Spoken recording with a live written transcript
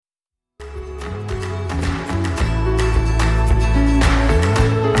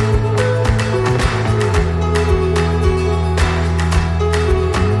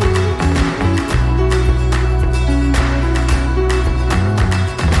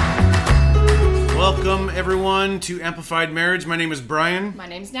everyone, to Amplified Marriage. My name is Brian. My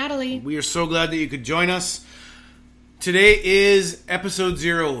name's Natalie. We are so glad that you could join us. Today is episode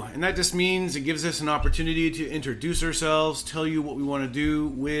 0, and that just means it gives us an opportunity to introduce ourselves, tell you what we want to do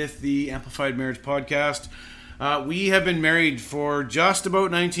with the Amplified Marriage podcast. We have been married for just about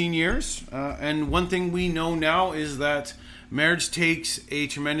 19 years, and one thing we know now is that marriage takes a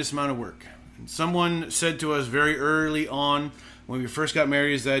tremendous amount of work. And someone said to us very early on when we first got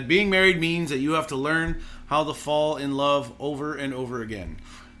married is that being married means that you have to learn how to fall in love over and over again.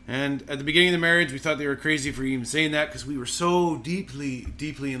 And at the beginning of the marriage, we thought they were crazy for even saying that because we were so deeply,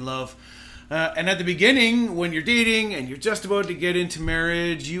 deeply in love. And at the beginning, when you're dating and you're just about to get into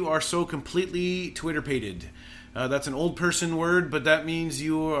marriage, you are so completely Twitter-pated. That's an old person word, but that means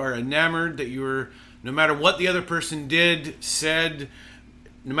you are enamored, that you're, no matter what the other person did, said,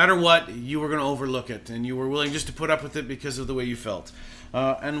 no matter what, you were going to overlook it, and you were willing just to put up with it because of the way you felt.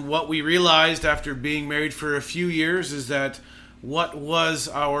 And what we realized after being married for a few years is that what was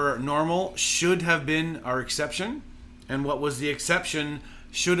our normal should have been our exception, and what was the exception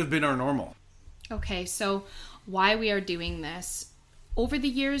should have been our normal. Okay, so why we are doing this. Over the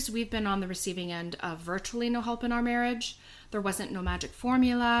years, we've been on the receiving end of virtually no help in our marriage. There wasn't no magic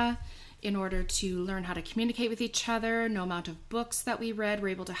formula in order to learn how to communicate with each other. No amount of books that we read were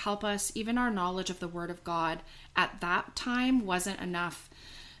able to help us. Even our knowledge of the Word of God at that time wasn't enough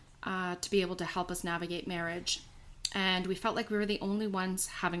to be able to help us navigate marriage. And we felt like we were the only ones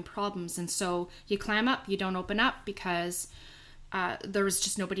having problems. And so you clam up, you don't open up because there was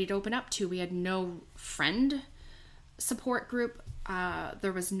just nobody to open up to. We had no friend support group.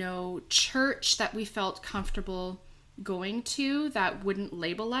 There was no church that we felt comfortable going to that wouldn't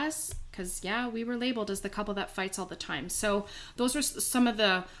label us, because we were labeled as the couple that fights all the time. So those are some of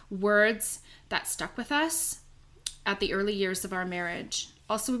the words that stuck with us at the early years of our marriage.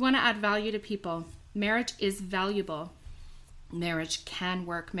 Also, we want to add value to people. Marriage is valuable. Marriage can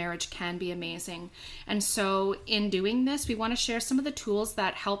work. Marriage can be amazing. And so in doing this, we want to share some of the tools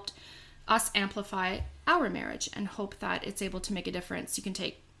that helped us amplify our marriage and hope that it's able to make a difference. You can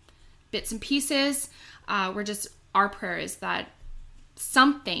take bits and pieces. Our prayer is that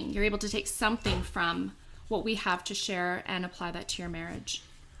you're able to take something from what we have to share and apply that to your marriage.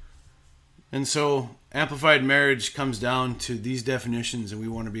 And so amplified marriage comes down to these definitions, and we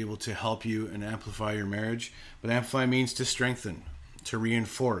want to be able to help you and amplify your marriage. But amplify means to strengthen, to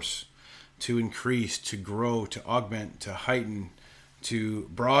reinforce, to increase, to grow, to augment, to heighten, to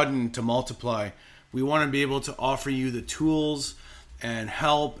broaden, to multiply. We want to be able to offer you the tools and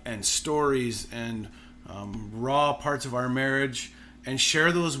help and stories and raw parts of our marriage and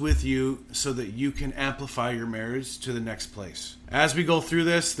share those with you so that you can amplify your marriage to the next place. As we go through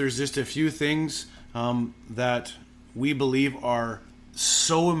this, there's just a few things that we believe are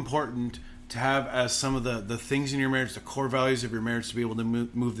so important to have as some of the things in your marriage, the core values of your marriage, to be able to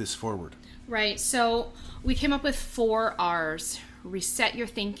move this forward. Right. So we came up with 4 R's. Reset your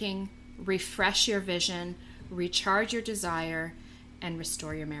thinking, refresh your vision, recharge your desire, and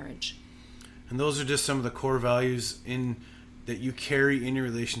restore your marriage. And those are just some of the core values that you carry in your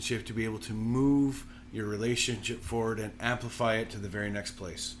relationship to be able to move your relationship forward and amplify it to the very next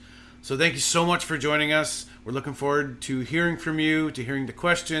place. So thank you so much for joining us. We're looking forward to hearing from you, to hearing the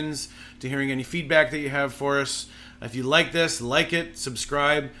questions, to hearing any feedback that you have for us. If you like this, like it,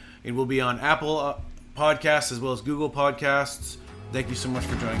 subscribe. It will be on Apple Podcasts as well as Google Podcasts. Thank you so much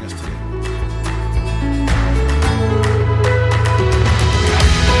for joining us today.